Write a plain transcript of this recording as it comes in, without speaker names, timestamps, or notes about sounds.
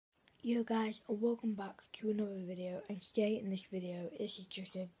Yo guys, and welcome back to another video, and today in this video this is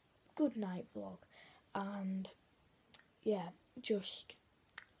just a good night vlog. And yeah, just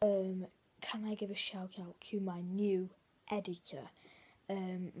can I give a shout out to my new editor.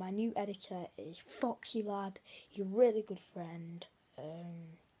 My new editor is Foxy Lad. He's a really good friend.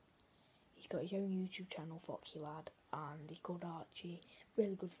 He's got his own YouTube channel, Foxy Lad, and he's called Archie.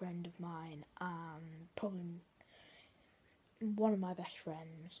 Really good friend of mine, and probably one of my best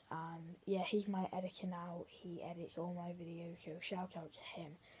friends. And yeah, he's my editor now. He edits all my videos, so shout out to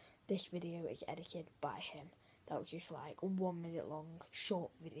him. This video is edited by him. That was just like a 1 minute long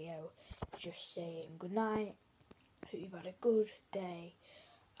short video just saying good night, hope you've had a good day,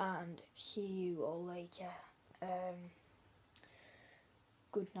 and see you all later.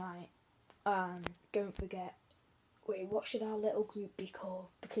 Good night, and don't forget, wait, what should our little group be called?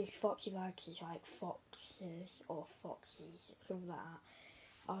 Because Foxy Lads is like foxes or foxies, something like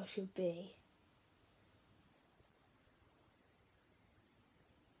that. Ours should be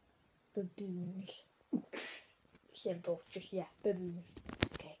baboons. Simple, just yeah, baboons.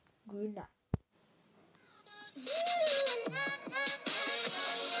 Okay, good night.